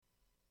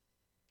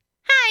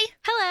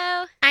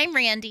I'm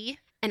Randy.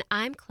 And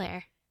I'm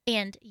Claire.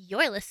 And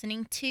you're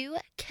listening to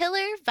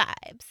Killer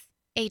Vibes,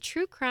 a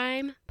true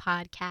crime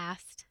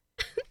podcast.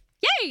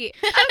 Yay!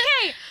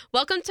 Okay,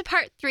 welcome to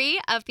part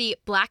 3 of the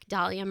Black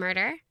Dahlia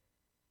murder.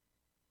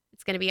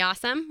 It's going to be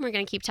awesome. We're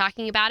going to keep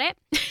talking about it.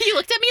 You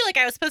looked at me like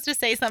I was supposed to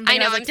say something. I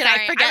know, I was like, I'm did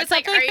sorry. I forget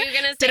something? Like, are you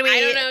going to say, I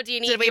don't know, do you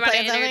need did we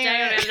plan something?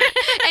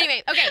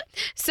 Anyway, okay,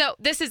 so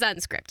this is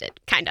unscripted,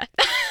 kind of.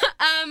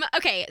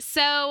 Okay,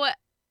 so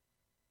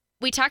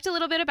we talked a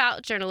little bit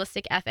about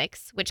journalistic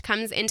ethics, which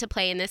comes into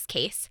play in this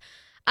case.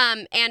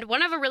 And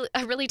one of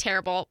a really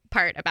terrible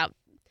part about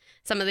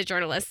some of the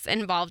journalists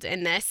involved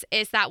in this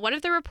is that one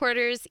of the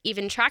reporters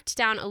even tracked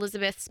down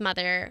Elizabeth's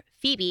mother,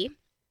 Phoebe.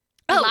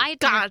 Oh,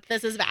 God,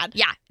 this is bad.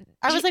 Yeah.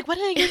 I was like, what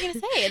are you going to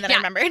say? And then I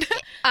remembered.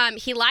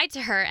 He lied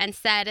to her and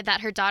said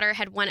that her daughter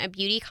had won a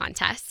beauty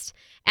contest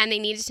and they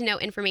needed to know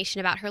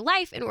information about her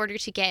life in order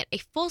to get a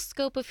full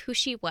scope of who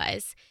she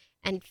was.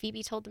 And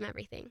Phoebe told them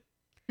everything,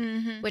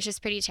 which is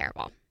pretty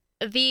terrible.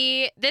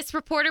 This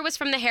reporter was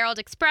from the Herald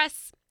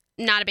Express.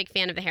 Not a big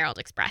fan of the Herald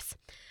Express.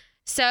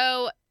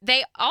 So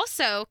they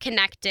also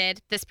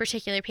connected this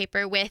particular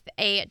paper with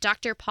a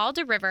Dr. Paul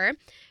DeRiver,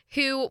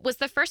 who was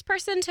the first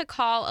person to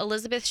call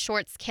Elizabeth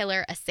Short's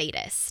killer a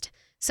sadist.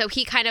 So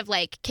he kind of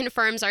like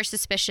confirms our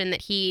suspicion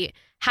that he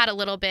had a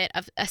little bit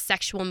of a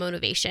sexual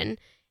motivation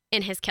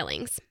in his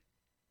killings.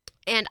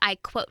 And I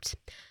quote,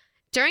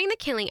 "During the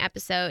killing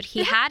episode,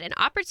 he had an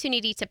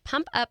opportunity to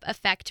pump up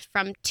effect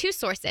from 2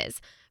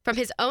 sources, from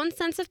his own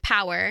sense of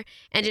power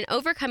and in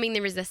overcoming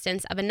the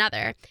resistance of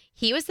another.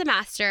 He was the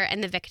master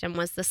and the victim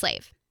was the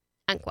slave,"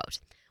 unquote.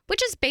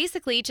 Which is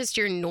basically just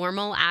your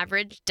normal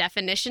average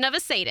definition of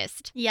a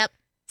sadist. Yep.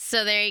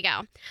 So there you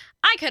go.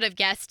 I could have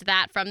guessed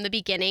that from the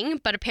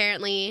beginning, but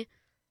apparently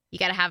you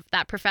got to have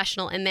that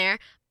professional in there.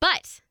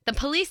 But the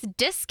police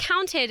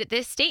discounted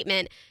this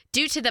statement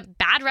due to the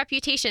bad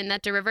reputation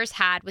that DeRivers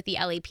had with the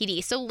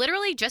LAPD. So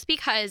literally just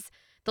because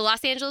the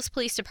Los Angeles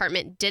Police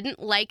Department didn't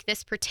like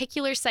this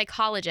particular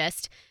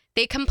psychologist,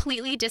 they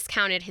completely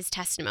discounted his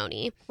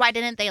testimony. Why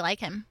didn't they like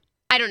him?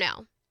 I don't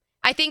know.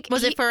 I think...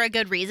 Was it for a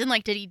good reason?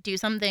 Like, did he do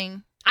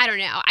something? I don't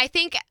know. I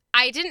think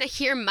I didn't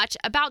hear much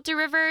about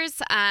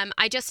DeRivers.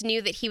 I just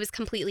knew that he was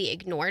completely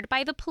ignored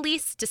by the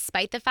police,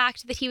 despite the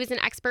fact that he was an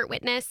expert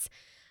witness,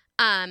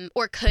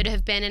 or could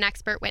have been an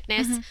expert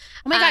witness.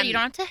 Oh my God, you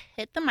don't have to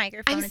hit the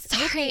microphone. I'm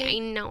sorry. I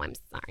know, I'm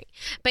sorry.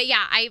 But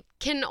yeah, I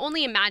can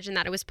only imagine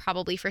that it was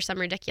probably for some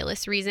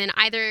ridiculous reason.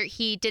 Either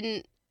he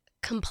didn't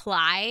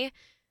comply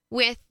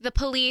with the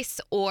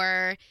police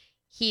or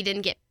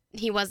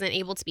he wasn't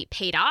able to be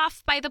paid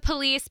off by the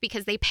police,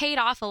 because they paid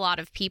off a lot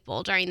of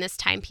people during this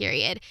time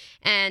period.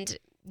 And,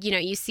 you know,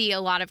 you see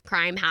a lot of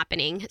crime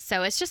happening.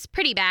 So it's just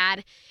pretty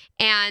bad.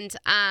 And,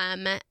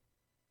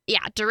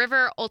 yeah,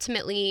 DeRiver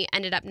ultimately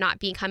ended up not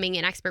becoming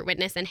an expert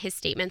witness, and his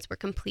statements were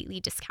completely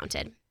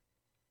discounted.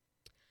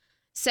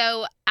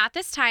 So at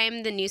this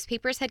time, the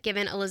newspapers had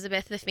given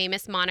Elizabeth the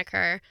famous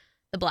moniker,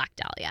 the Black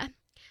Dahlia.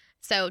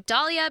 So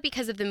Dahlia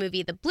because of the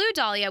movie The Blue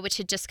Dahlia, which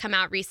had just come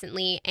out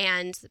recently,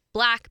 and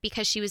Black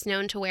because she was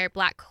known to wear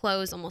black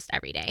clothes almost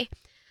every day.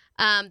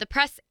 The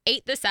press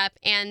ate this up,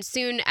 and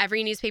soon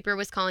every newspaper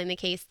was calling the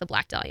case the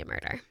Black Dahlia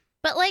murder.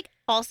 But, like,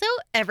 also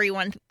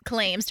everyone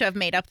claims to have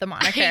made up the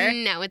moniker.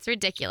 No, it's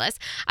ridiculous.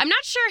 I'm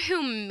not sure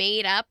who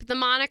made up the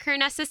moniker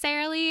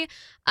necessarily,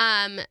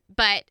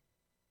 but,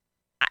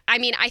 I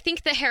mean, I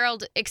think the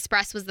Herald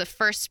Express was the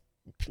first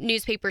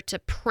newspaper to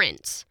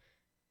print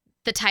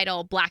the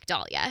title Black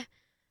Dahlia.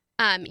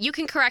 You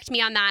can correct me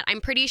on that.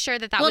 I'm pretty sure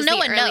that was the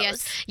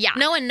earliest. Knows. Yeah.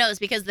 No one knows,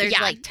 because there's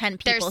like 10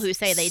 people who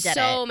say they did it.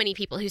 So many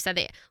people who said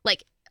they,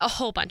 like a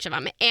whole bunch of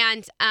them.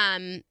 And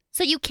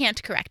so you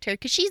can't correct her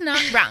because she's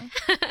not wrong.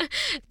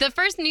 The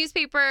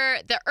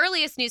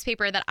earliest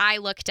newspaper that I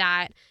looked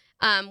at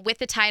with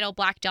the title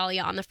Black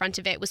Dahlia on the front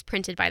of it was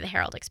printed by the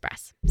Herald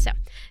Express. So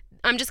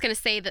I'm just going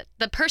to say that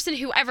the person,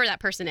 whoever that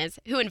person is,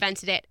 who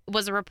invented it,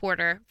 was a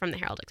reporter from the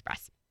Herald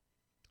Express.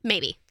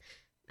 Maybe.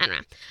 I don't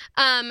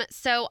know.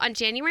 So on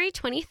January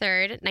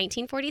 23rd,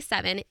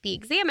 1947, the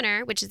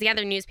Examiner, which is the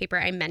other newspaper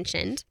I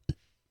mentioned,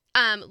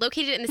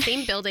 located in the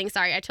same building.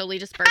 Sorry, I totally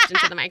just burst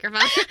into the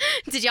microphone.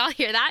 Did y'all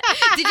hear that?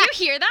 Did you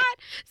hear that?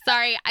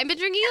 Sorry, I've been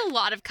drinking a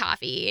lot of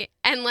coffee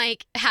and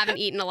like haven't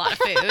eaten a lot of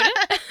food.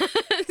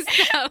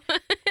 So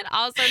it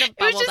all sort of bubbled up.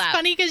 It was just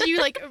funny because you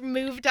like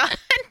moved on.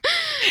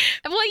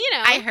 Well, you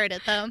know. I heard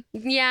it though.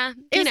 Yeah,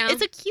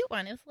 it's a cute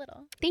one. It was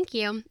little. Thank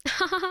you.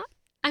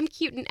 I'm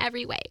cute in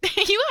every way.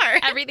 You are.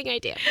 Everything I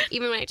do,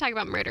 even when I talk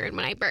about murder and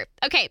when I burp.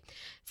 Okay,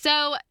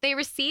 so they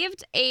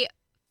received a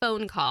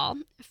phone call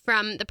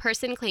from the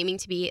person claiming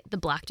to be the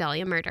Black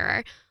Dahlia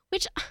murderer,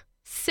 which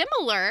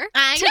similar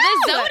to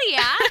the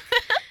Zodiac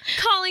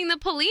calling the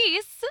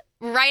police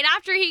right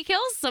after he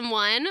kills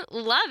someone.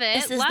 Love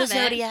it. This is the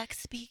Zodiac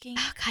speaking.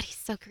 Oh, God, he's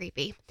so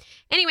creepy.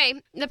 Anyway,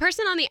 the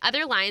person on the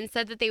other line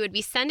said that they would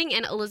be sending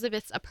in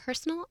Elizabeth's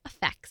personal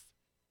effects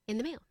in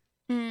the mail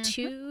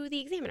to the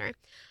Examiner.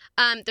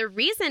 The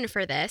reason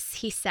for this,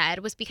 he said,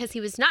 was because he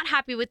was not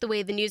happy with the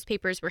way the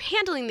newspapers were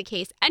handling the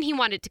case, and he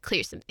wanted to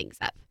clear some things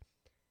up.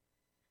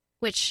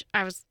 which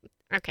I was,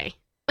 okay.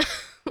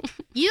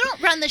 You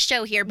don't run the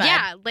show here, bud.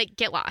 Yeah, like,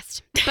 get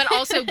lost. But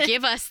also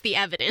give us the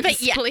evidence,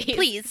 But yeah, please.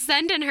 please.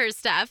 Send in her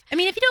stuff. I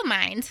mean, if you don't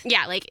mind.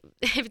 Yeah, like,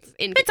 if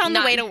It's on the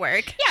way to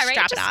work. Yeah, right?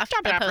 Drop Just it off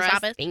drop at it the off post for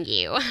us. office. Thank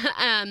you.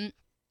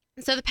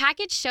 So the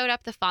package showed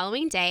up the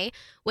following day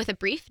with a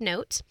brief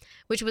note,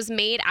 which was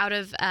made out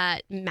of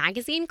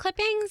magazine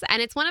clippings.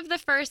 And it's one of the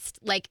first,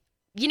 like,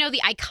 you know,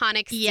 the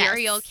iconic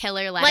serial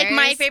killer letters. Like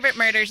My Favorite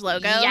Murders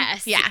logo.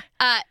 Yes. Yeah.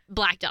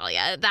 Black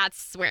Dahlia.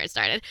 That's where it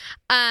started.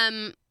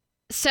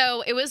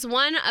 So it was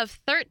one of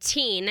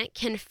 13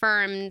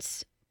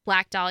 confirmed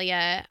Black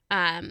Dahlia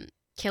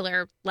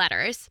killer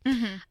letters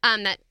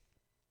that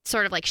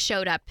sort of like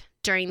showed up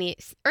during the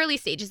early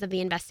stages of the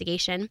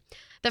investigation.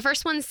 The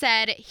first one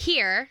said,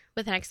 "Here,"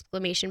 with an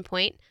exclamation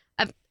point.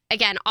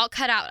 Again, all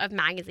cut out of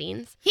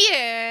magazines.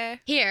 Here,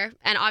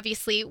 and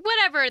obviously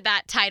whatever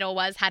that title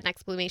was had an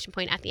exclamation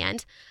point at the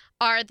end,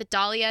 are the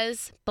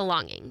Dahlia's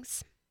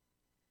belongings.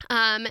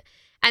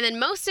 And then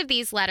most of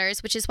these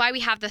letters, which is why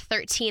we have the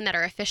 13 that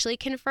are officially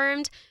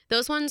confirmed,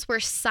 those ones were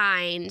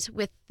signed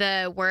with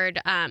the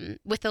word,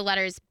 with the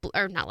letters,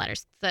 or not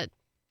letters, the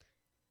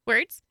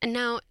words? And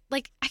no,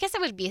 like, I guess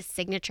it would be a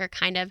signature,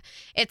 kind of.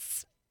 It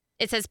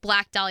says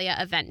Black Dahlia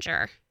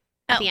Avenger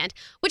at the end,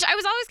 which I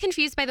was always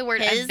confused by the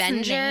word His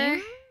Avenger.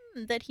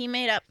 Name that he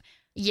made up.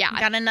 Yeah.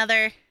 Got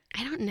another.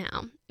 I don't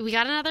know. We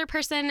got another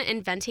person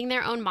inventing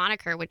their own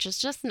moniker, which is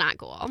just not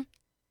cool.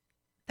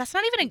 That's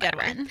not even a good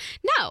one.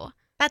 No.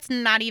 That's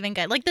not even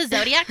good. Like, the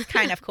Zodiac's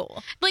kind of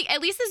cool. Like,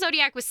 at least the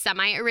Zodiac was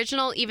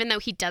semi-original, even though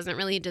he doesn't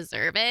really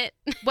deserve it.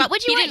 What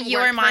would you want your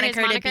work for his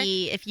moniker to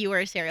be if you were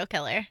a serial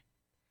killer?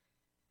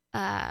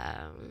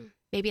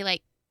 Maybe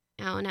like,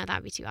 oh no, that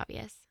would be too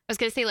obvious. I was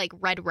going to say like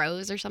Red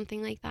Rose or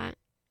something like that.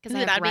 Because I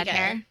have that'd red be good.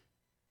 hair.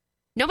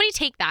 Nobody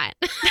take that.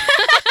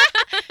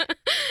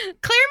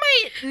 Claire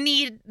might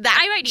need that.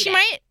 I might need she it.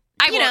 might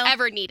I won't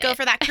ever need go it.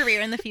 for that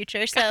career in the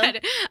future. So God,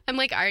 I'm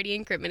like already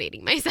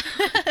incriminating myself.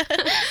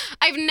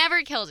 I've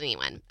never killed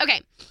anyone.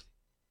 Okay.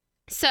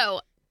 So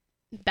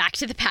back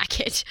to the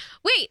package.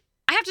 Wait,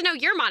 I have to know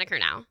your moniker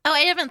now. I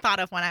haven't thought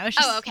of one. I was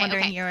just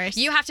wondering yours.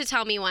 You have to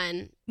tell me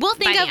one. We'll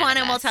think by of the one end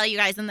and we'll this tell you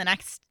guys in the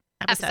next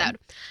episode.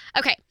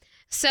 Okay.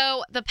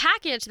 So the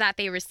package that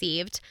they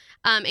received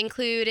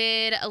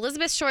included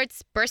Elizabeth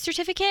Short's birth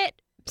certificate,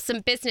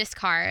 some business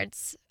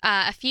cards,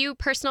 a few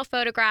personal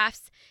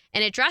photographs,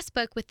 an address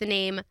book with the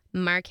name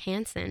Mark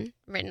Hansen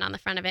written on the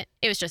front of it.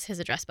 It was just his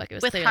address book. It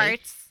was with clearly,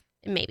 hearts.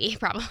 Maybe,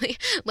 probably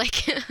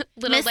like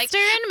little Mr. like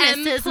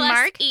and Mrs.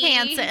 Mark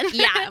Hansen.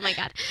 Yeah. Oh my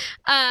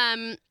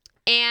God.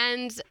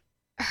 And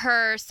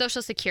her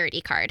social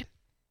security card.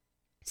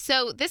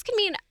 So this can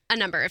mean a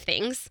number of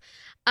things.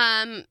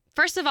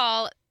 First of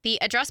all, the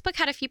address book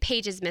had a few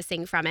pages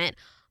missing from it.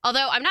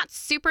 Although I'm not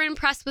super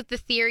impressed with the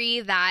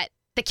theory that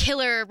the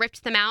killer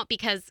ripped them out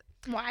because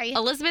why?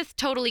 Elizabeth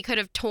totally could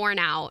have torn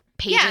out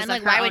pages of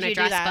like, her why own would you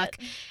do address that?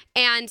 book.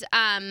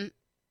 And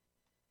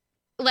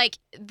like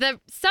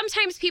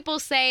sometimes people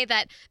say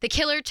that the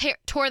killer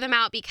tore them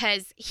out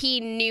because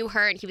he knew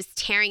her and he was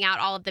tearing out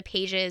all of the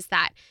pages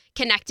that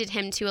connected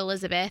him to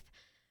Elizabeth.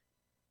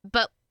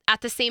 But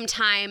at the same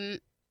time,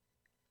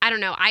 I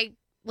don't know. I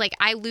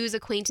lose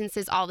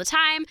acquaintances all the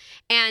time,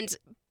 and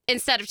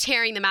instead of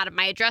tearing them out of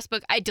my address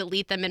book, I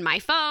delete them in my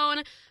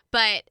phone.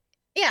 But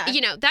yeah,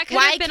 you know, that could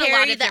why have been carry a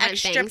lot of the different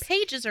extra things.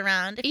 pages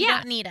around if you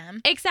don't need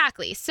them?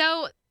 Exactly.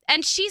 So,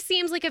 and she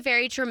seems like a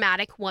very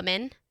dramatic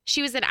woman.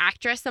 She was an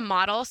actress, a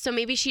model, so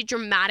maybe she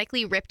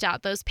dramatically ripped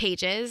out those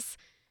pages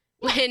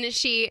when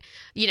she,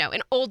 you know,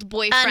 an old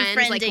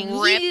boyfriend like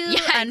ripped.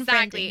 Yeah,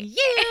 exactly. You.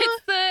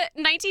 It's the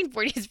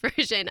 1940s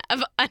version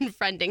of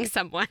unfriending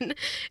someone,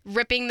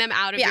 ripping them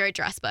out of your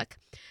address book.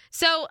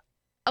 So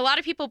a lot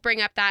of people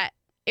bring up that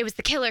it was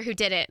the killer who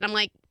did it, and I'm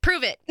like,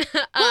 prove it.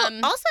 Well,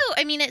 also,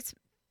 I mean, it's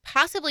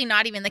possibly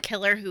not even the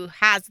killer who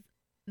has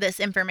this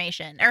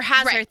information or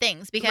has her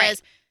things,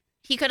 because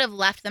he could have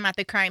left them at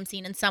the crime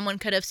scene and someone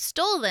could have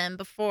stole them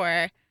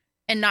before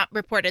and not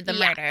reported the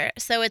murder.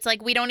 So it's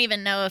like, we don't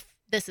even know if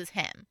this is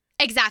him.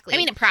 Exactly. I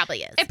mean, it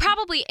probably is. It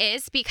probably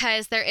is,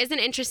 because there is an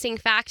interesting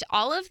fact.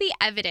 All of the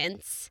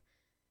evidence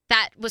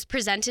that was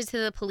presented to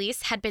the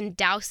police had been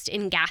doused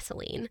in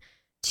gasoline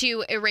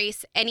to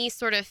erase any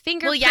sort of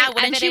fingerprint evidence.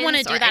 Well, yeah, wouldn't you want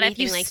to do that if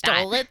you like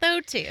stole it,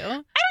 though, too?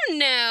 I don't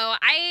know.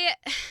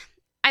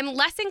 I'm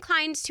less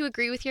inclined to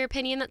agree with your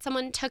opinion that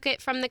someone took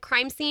it from the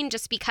crime scene,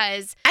 just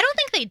because I don't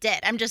think they did.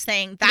 I'm just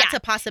saying that's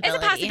a possibility.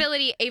 It's a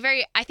possibility.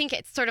 I think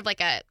it's sort of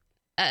like a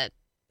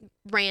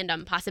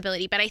random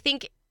possibility, but I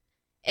think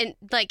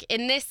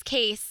in this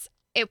case,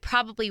 it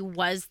probably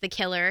was the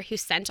killer who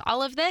sent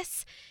all of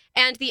this.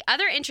 And the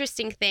other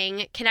interesting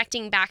thing,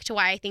 connecting back to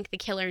why I think the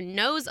killer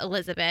knows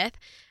Elizabeth,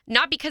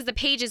 not because the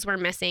pages were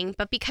missing,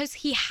 but because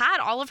he had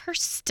all of her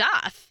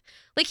stuff.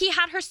 Like, he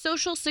had her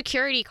social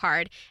security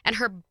card and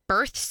her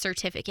birth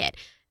certificate.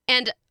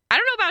 And I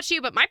don't know about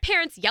you, but my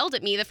parents yelled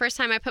at me the first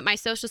time I put my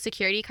social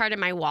security card in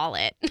my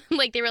wallet.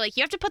 Like, they were like,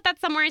 you have to put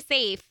that somewhere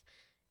safe.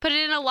 Put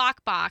it in a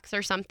lockbox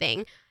or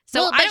something.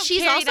 So but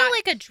she's also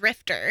like a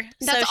drifter.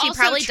 So she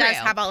probably does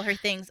have all her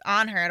things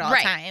on her at all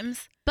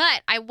times.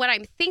 But what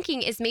I'm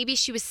thinking is maybe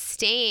she was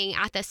staying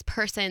at this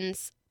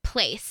person's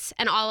place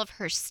and all of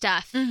her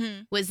stuff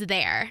was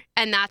there.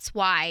 And that's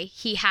why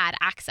he had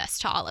access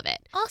to all of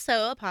it.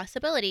 Also a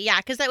possibility. Yeah,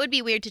 because that would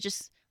be weird to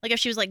just, like if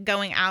she was like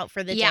going out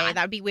for the day,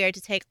 that would be weird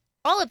to take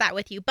all of that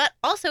with you. But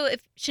also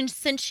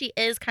since she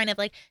is kind of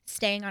like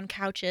staying on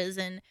couches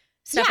and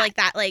stuff like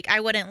that, like I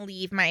wouldn't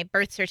leave my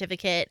birth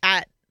certificate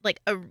at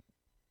like a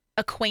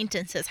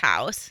acquaintance's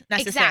house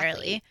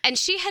necessarily. Exactly. And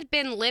she had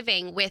been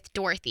living with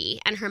Dorothy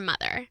and her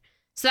mother.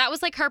 So that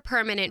was like her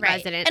permanent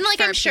residence. And like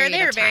for I'm sure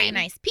they were very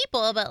nice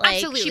people, but like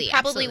absolutely, she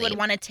probably would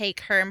want to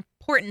take her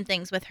important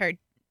things with her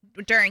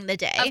during the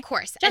day. Of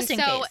course. Just in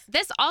case.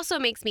 This also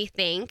makes me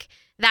think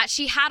that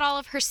she had all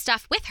of her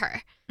stuff with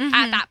her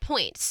at that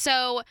point.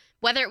 So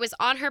whether it was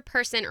on her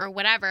person or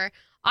whatever,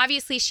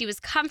 obviously she was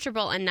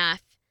comfortable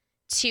enough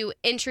to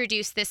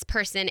introduce this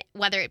person,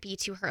 whether it be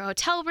to her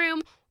hotel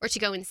room or to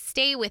go and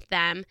stay with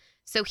them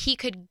so he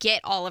could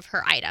get all of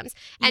her items.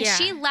 And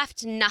she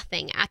left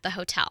nothing at the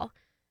hotel.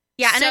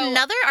 Yeah, and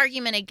another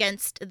argument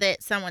against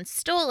that someone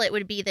stole it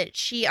would be that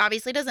she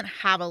obviously doesn't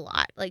have a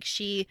lot. Like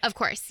she... Of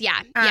course,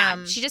 yeah.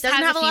 She just doesn't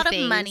has have a lot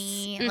things. of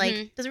money.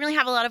 Like, doesn't really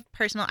have a lot of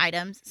personal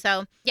items.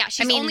 So... Yeah,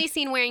 she's only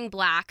seen wearing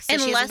black, so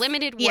she has a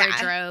limited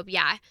wardrobe.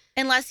 Yeah.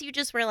 Unless you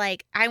just were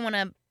like, I want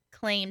to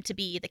claim to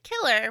be the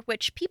killer,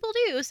 which people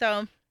do,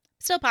 so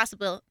still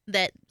possible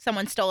that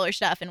someone stole her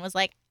stuff and was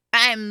like,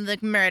 I'm the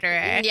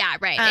murderer. Yeah,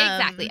 right.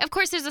 Exactly. Of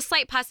course, there's a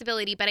slight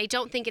possibility, but I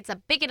don't think it's a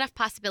big enough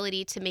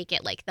possibility to make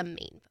it like the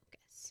main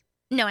focus.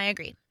 No, I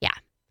agree. Yeah.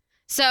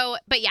 So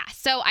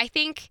I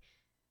think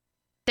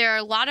there are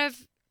a lot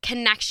of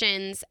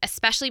connections,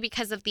 especially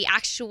because of the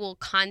actual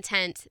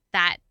content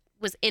that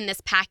was in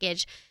this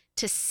package,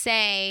 to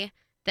say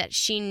that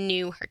she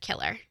knew her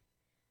killer.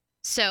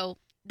 So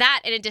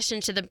that, in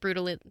addition to the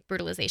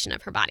brutalization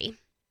of her body.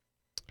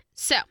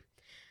 So,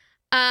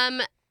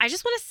 I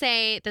just want to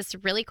say this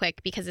really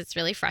quick because it's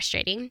really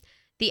frustrating.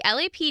 The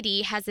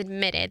LAPD has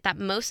admitted that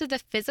most of the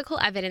physical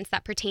evidence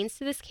that pertains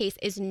to this case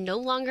is no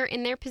longer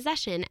in their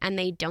possession and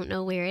they don't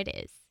know where it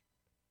is.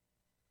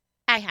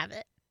 I have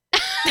it.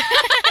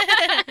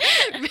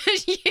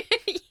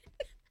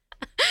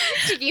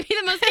 She gave me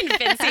the most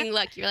convincing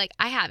look. You're like,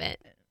 I have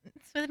it.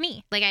 It's with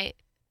me. Like,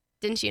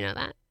 didn't you know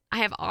that? I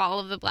have all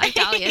of the Black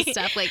Dahlia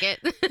stuff. Like it.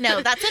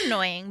 No, that's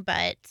annoying,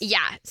 but.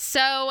 Yeah.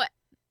 So.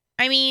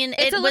 I mean,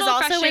 it was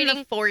also in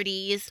the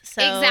 40s.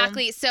 So.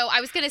 Exactly. So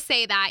I was going to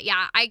say that,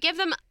 yeah, I give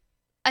them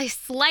a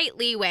slight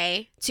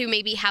leeway to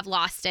maybe have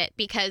lost it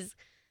because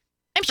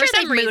I'm sure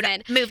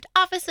they've moved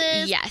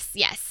offices.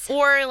 Yes.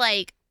 Or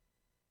like,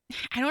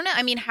 I don't know.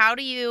 I mean, how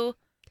do you...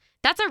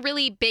 That's a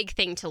really big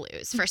thing to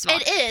lose, first of all.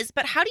 It is,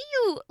 but how do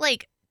you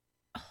like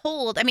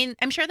hold... I mean,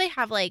 I'm sure they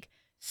have like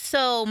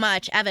so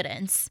much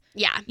evidence.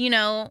 Yeah. You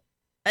know,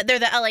 they're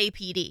the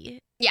LAPD.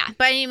 Yeah.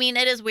 But I mean,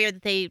 it is weird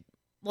that they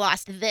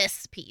lost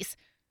this piece.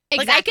 Exactly.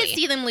 Like, I could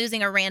see them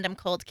losing a random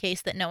cold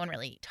case that no one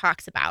really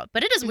talks about,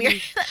 but it is weird.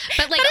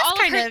 But like all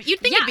kind of you'd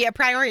think it'd be a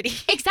priority.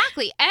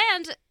 Exactly.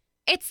 And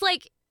it's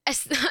like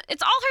it's all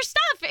her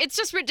stuff. It's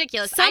just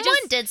ridiculous. Someone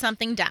did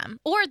something dumb.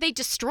 Or they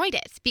destroyed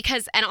it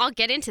because, and I'll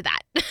get into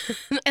that.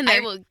 And I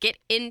will get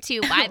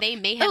into why they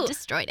may have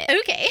destroyed it.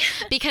 Okay.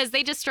 Because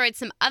they destroyed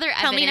some other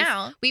evidence. Tell me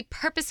now. We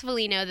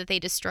purposefully know that they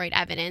destroyed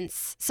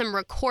evidence, some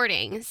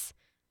recordings.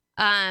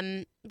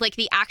 Like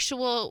the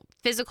actual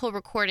physical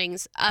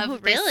recordings of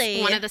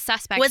one of the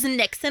suspects. Was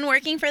Nixon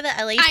working for the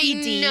LAPD?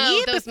 I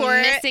know, those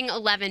missing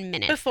 11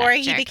 minutes. Before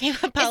he became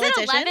a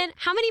politician? Is it 11?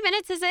 How many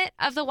minutes is it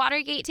of the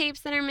Watergate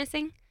tapes that are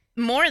missing?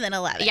 More than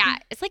 11. Yeah,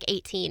 it's like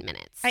 18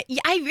 minutes. I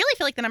really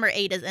feel like the number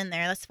 8 is in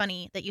there. That's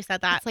funny that you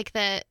said that. It's like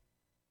the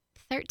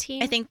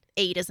 13? I think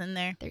 8 is in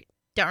there.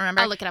 Don't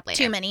remember. I'll look it up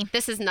later. Too many.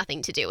 This has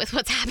nothing to do with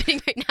what's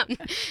happening right now.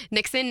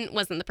 Nixon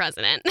wasn't the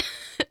president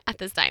at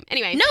this time.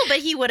 Anyway. No, but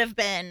he would have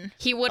been.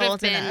 He would have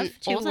been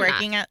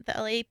working at the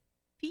LAPD.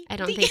 I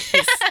don't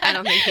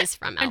think he's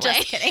from LA. I'm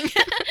just kidding.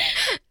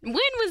 When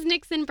was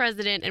Nixon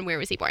president and where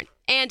was he born?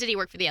 And did he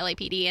work for the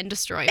LAPD and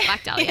destroy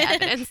Black Dahlia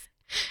evidence?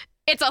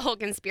 It's a whole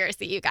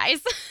conspiracy, you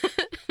guys.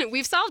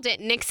 We've solved it.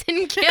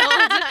 Nixon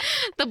killed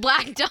the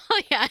Black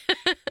Dahlia.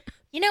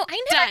 You know,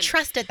 I never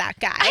trusted that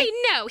guy.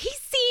 I know. He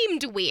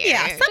seemed weird.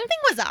 Yeah, something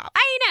was up.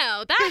 I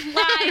know.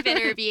 That live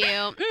interview,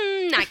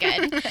 not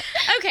good.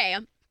 Okay.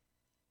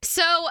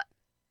 So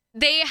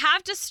they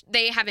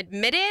have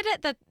admitted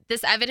that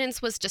this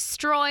evidence was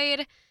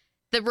destroyed.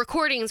 The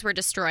recordings were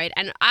destroyed.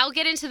 And I'll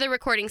get into the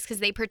recordings because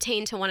they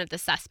pertain to one of the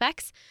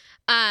suspects.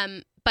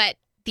 But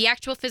the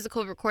actual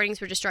physical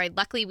recordings were destroyed.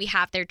 Luckily, we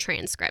have their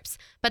transcripts.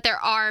 But there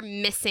are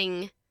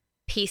missing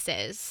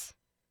pieces.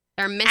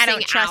 There are missing hours. I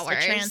don't trust the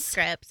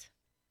transcript.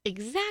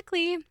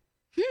 Exactly.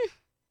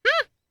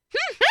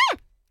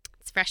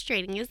 It's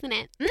frustrating, isn't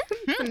it?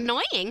 It's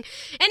annoying.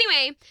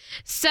 Anyway,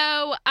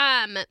 so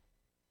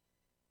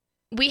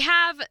we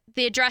have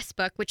the address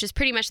book, which is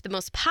pretty much the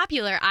most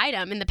popular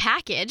item in the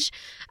package,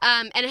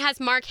 and it has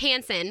Mark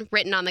Hansen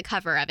written on the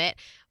cover of it.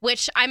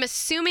 which I'm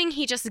assuming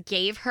he just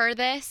gave her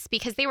this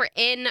because they were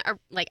in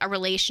a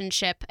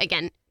relationship,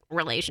 again,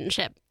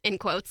 relationship in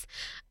quotes.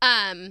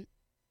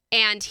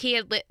 And she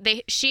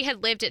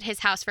had lived at his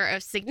house for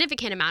a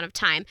significant amount of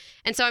time.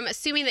 And so I'm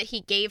assuming that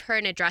he gave her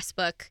an address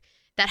book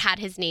that had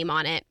his name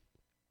on it.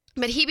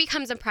 But he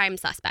becomes a prime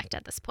suspect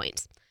at this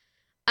point.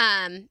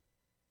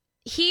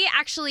 He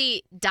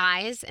actually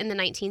dies in the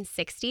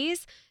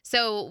 1960s.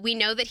 So we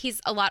know that he's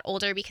a lot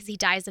older because he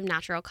dies of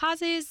natural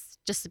causes,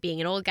 just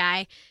being an old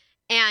guy.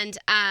 And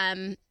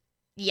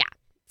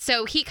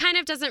so he kind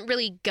of doesn't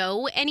really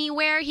go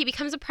anywhere. He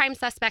becomes a prime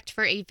suspect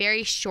for a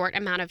very short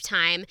amount of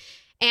time.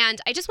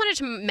 And I just wanted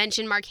to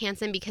mention Mark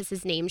Hansen because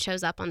his name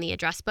shows up on the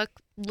address book.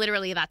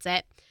 Literally, that's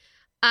it.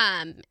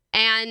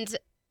 And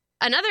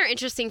another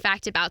interesting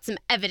fact about some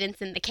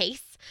evidence in the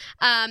case,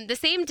 the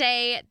same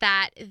day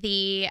that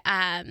the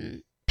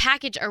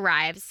package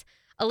arrives,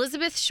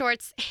 Elizabeth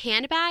Short's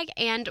handbag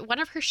and one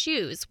of her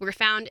shoes were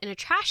found in a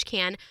trash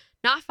can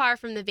not far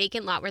from the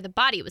vacant lot where the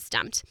body was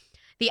dumped.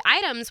 The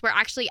items were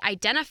actually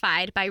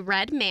identified by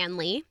Red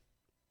Manley,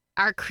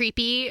 our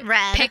creepy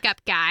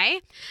pickup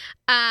guy.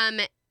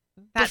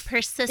 That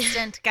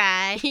persistent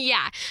guy.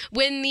 Yeah,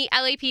 when the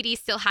LAPD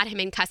still had him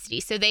in custody.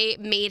 So they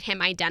made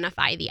him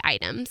identify the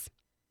items.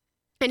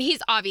 And he's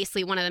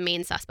obviously one of the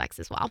main suspects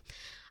as well.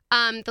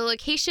 The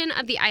location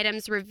of the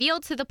items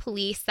revealed to the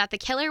police that the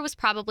killer was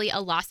probably a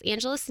Los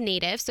Angeles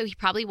native. So he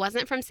probably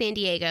wasn't from San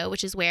Diego,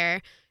 which is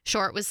where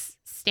Short was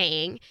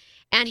staying.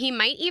 And he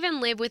might even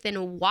live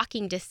within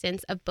walking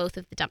distance of both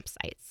of the dump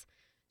sites.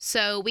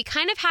 So we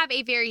kind of have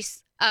a very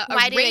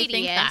Why do they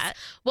think that?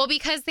 Well,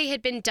 because they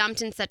had been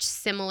dumped in such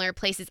similar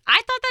places. I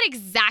thought that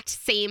exact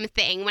same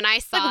thing when I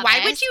saw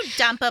why would you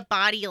dump a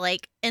body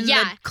in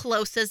the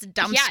closest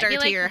dumpster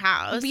to your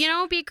house? You know,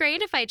 it'd be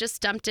great if I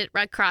just dumped it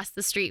right across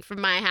the street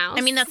from my house.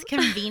 I mean, that's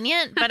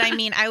convenient, but I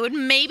mean, I would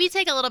maybe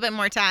take a little bit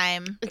more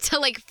time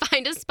to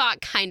find a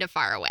spot kind of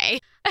far away.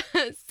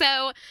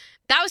 So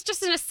that was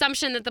just an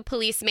assumption that the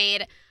police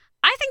made.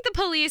 I think the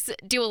police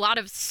do a lot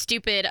of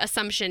stupid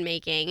assumption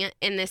making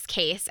in this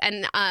case.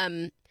 And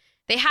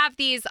they have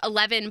these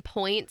 11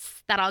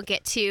 points that I'll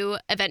get to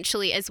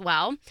eventually as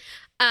well.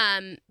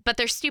 But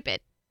they're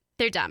stupid.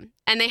 They're dumb.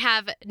 And they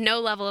have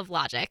no level of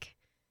logic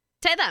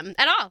to them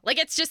at all.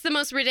 It's just the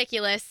most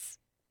ridiculous.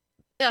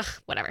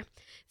 Whatever.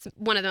 It's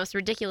one of the most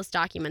ridiculous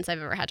documents I've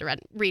ever had to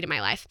read in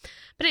my life.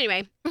 But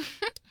anyway,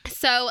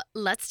 so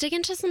let's dig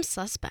into some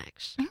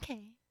suspects.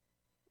 Okay.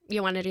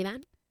 You want to do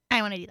that?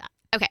 I want to do that.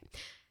 Okay.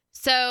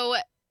 So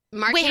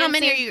Mark Wait,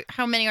 Hansen,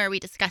 how many are we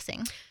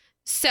discussing?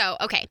 So,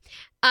 okay.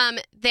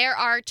 There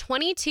are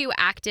 22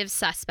 active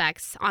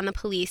suspects on the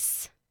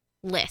police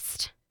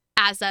list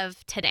as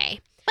of today.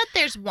 But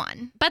there's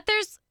one. But there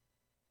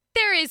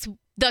is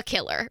the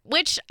killer,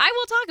 which I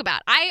will talk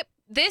about.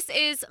 This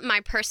is my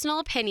personal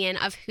opinion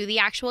of who the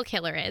actual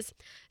killer is.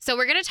 So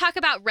we're going to talk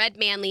about Red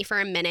Manley for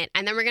a minute,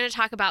 and then we're going to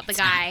talk about the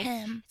guy. Not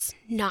him. It's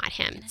not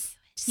him.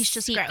 He's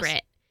just secret. Gross.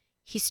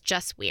 He's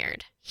just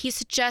weird.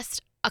 He's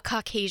just a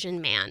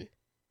Caucasian man.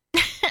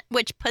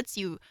 Which puts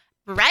you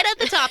right at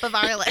the top of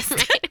our list.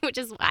 Right? Which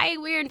is why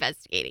we're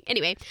investigating.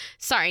 Anyway,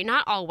 sorry,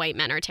 not all white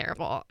men are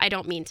terrible. I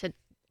don't mean to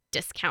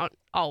discount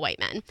all white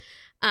men.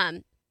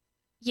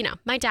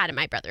 My dad and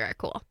my brother are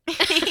cool.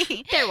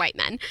 They're white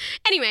men.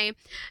 Anyway,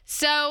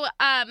 so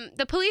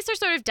the police are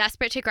sort of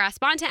desperate to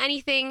grasp onto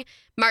anything.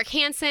 Mark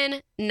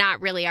Hansen,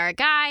 not really our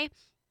guy.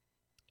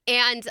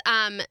 And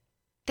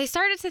they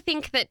started to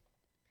think that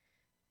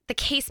the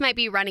case might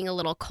be running a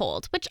little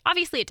cold, which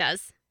obviously it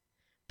does.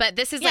 But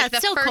this is the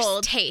first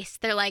cold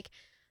taste. They're like,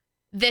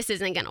 this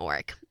isn't going to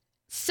work.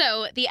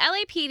 So the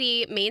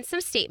LAPD made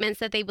some statements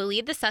that they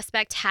believe the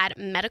suspect had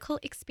medical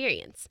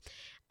experience.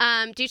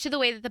 Due to the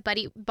way that the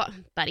buddy,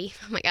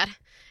 oh my God,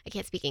 I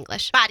can't speak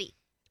English. Body.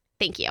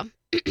 Thank you.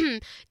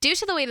 Due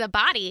to the way the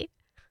body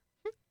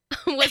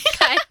was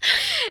cut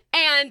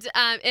and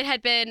it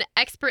had been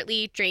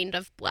expertly drained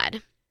of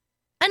blood.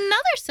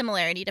 Another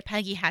similarity to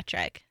Peggy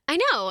Hattrick. I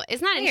know.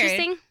 Isn't that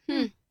interesting?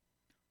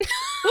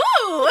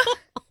 Ooh.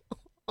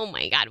 Oh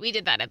my God, we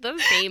did that at the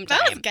same time.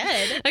 That was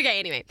good. Okay,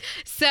 anyway.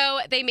 So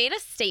they made a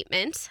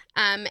statement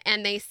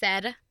and they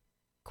said,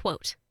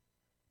 quote,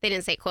 they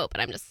didn't say quote,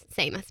 but I'm just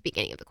saying that's the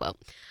beginning of the quote.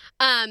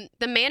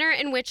 The manner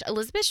in which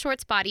Elizabeth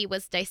Short's body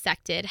was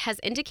dissected has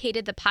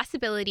indicated the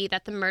possibility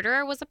that the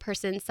murderer was a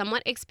person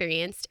somewhat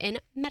experienced in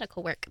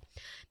medical work.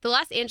 The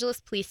Los Angeles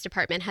Police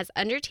Department has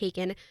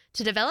undertaken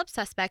to develop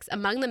suspects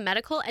among the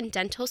medical and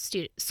dental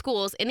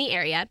schools in the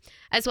area,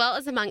 as well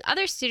as among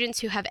other students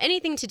who have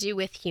anything to do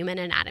with human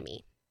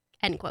anatomy.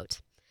 End quote.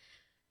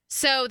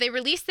 So they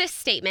released this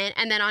statement,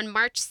 and then on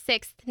March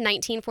 6th,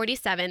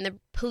 1947, the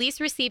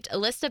police received a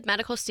list of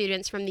medical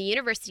students from the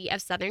University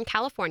of Southern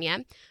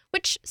California,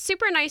 which,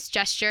 super nice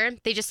gesture.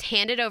 They just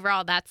handed over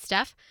all that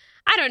stuff.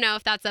 I don't know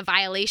if that's a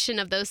violation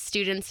of those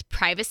students'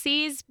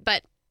 privacies,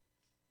 but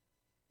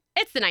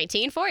it's the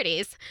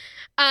 1940s.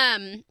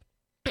 And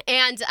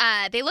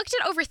they looked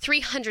at over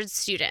 300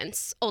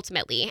 students,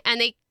 ultimately, and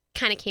they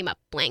kind of came up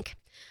blank.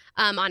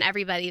 on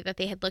everybody that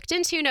they had looked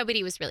into.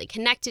 Nobody was really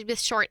connected with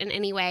Short in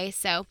any way,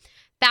 so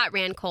that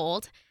ran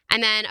cold.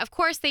 And then, of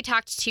course, they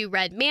talked to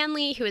Red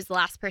Manley, who was the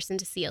last person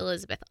to see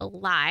Elizabeth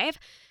alive.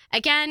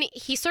 Again,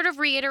 he sort of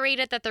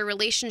reiterated that their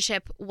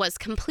relationship was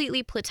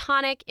completely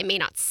platonic. It may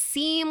not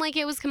seem like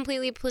it was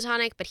completely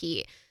platonic, but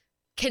he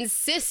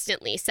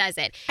consistently says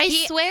it. I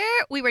swear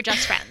we were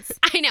just friends.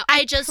 I know.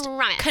 I just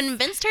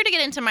convinced her to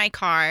get into my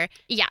car.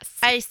 Yes.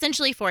 I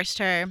essentially forced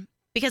her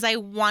because I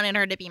wanted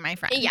her to be my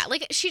friend. Yeah,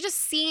 like she just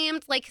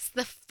seemed like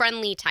the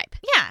friendly type.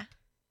 Yeah.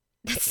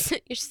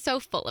 You're so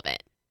full of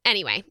it.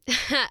 Anyway,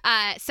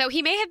 so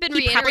he may have been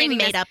reiterating. He probably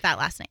made this. up that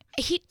last name.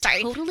 He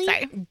totally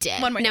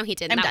did. One more. No, he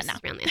didn't. I'm that done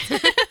was now.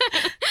 His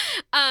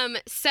real name.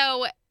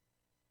 So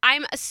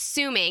I'm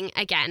assuming,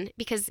 again,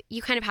 because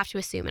you kind of have to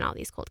assume in all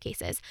these cold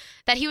cases,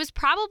 that he was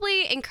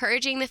probably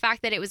encouraging the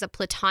fact that it was a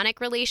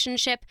platonic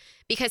relationship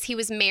because he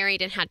was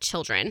married and had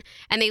children,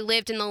 and they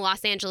lived in the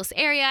Los Angeles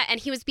area, and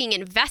he was being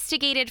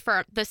investigated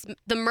for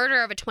the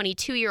murder of a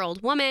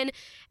 22-year-old woman.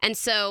 And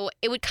so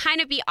it would kind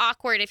of be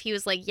awkward if he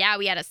was like, yeah,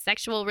 we had a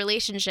sexual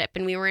relationship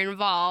and we were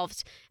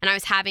involved and I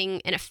was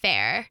having an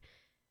affair.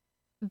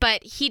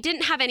 But he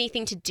didn't have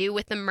anything to do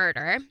with the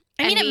murder.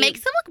 I mean, it makes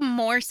him look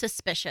more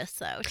suspicious,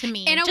 though, to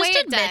me. In a way,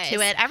 it admit does.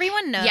 to it.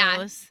 Everyone knows.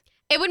 Yeah.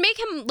 It would make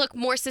him look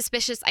more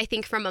suspicious, I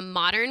think, from a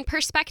modern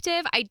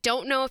perspective. I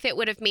don't know if it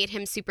would have made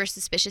him super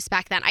suspicious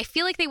back then. I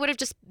feel like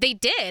they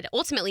did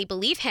ultimately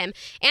believe him,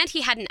 and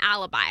he had an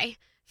alibi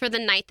for the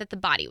night that the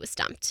body was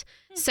dumped.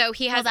 So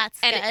he has, that's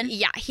good.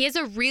 Yeah, he has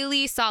a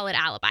really solid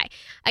alibi.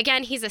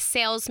 Again, he's a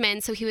salesman,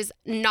 so he was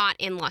not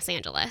in Los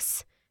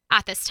Angeles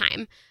at this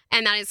time,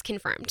 and that is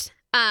confirmed.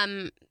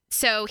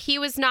 So he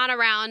was not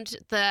around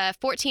the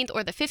 14th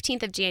or the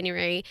 15th of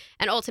January,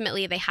 and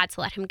ultimately they had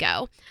to let him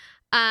go.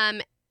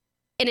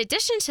 In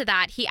addition to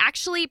that, he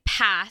actually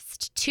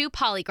passed 2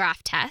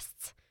 polygraph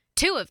tests,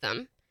 2 of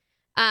them,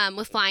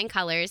 with flying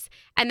colors.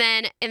 And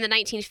then in the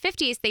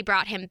 1950s, they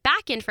brought him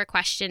back in for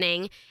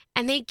questioning,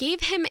 and they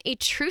gave him a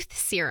truth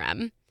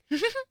serum.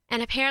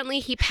 And apparently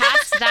he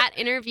passed that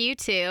interview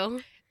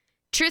too.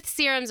 Truth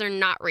serums are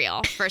not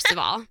real, first of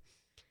all.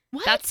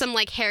 What? That's some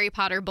like Harry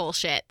Potter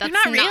bullshit. That's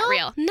not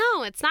real?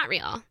 No, it's not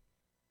real.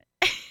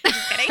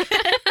 Just kidding.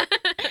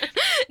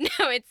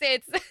 No,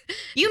 it's.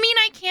 You mean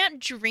I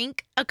can't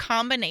drink a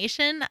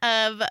combination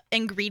of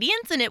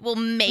ingredients and it will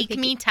make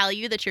me tell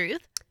you the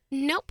truth?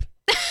 Nope.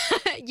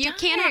 You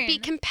cannot be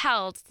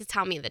compelled to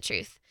tell me the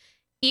truth,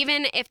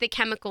 even if the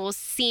chemicals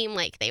seem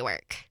like they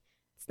work.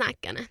 It's not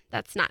gonna.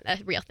 That's not a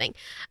real thing.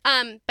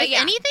 But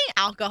yeah, anything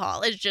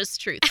alcohol is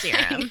just truth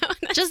serum.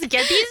 Just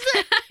get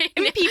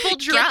these people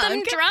drunk. Get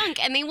them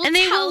drunk, and they will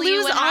tell you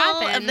lose what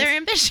all of their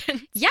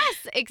ambitions.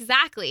 Yes,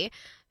 exactly.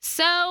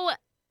 So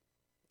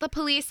the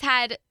police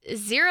had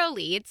 0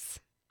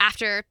 leads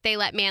after they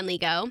let Manley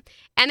go,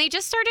 and they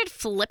just started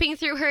flipping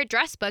through her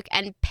address book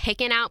and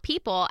picking out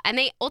people, and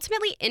they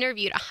ultimately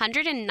interviewed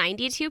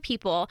 192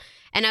 people,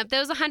 and of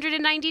those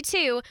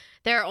 192,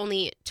 there are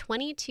only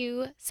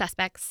 22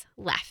 suspects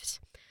left.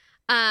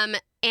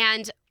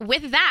 And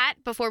with that,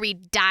 before we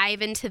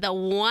dive into the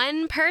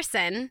one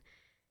person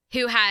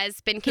who has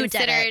been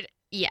considered,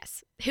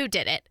 who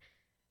did it,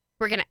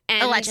 we're going to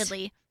end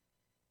allegedly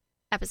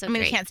episode 3.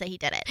 We can't say he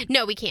did it.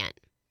 No, we can't.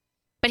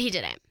 But he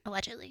did it.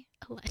 Allegedly.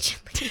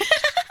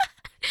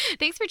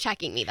 Thanks for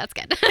checking me. That's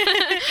good.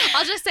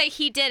 I'll just say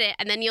he did it,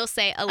 and then you'll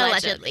say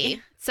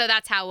allegedly. So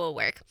that's how we'll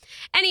work.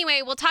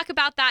 Anyway, we'll talk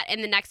about that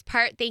in the next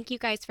part. Thank you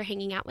guys for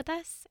hanging out with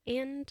us,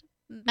 and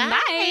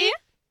bye.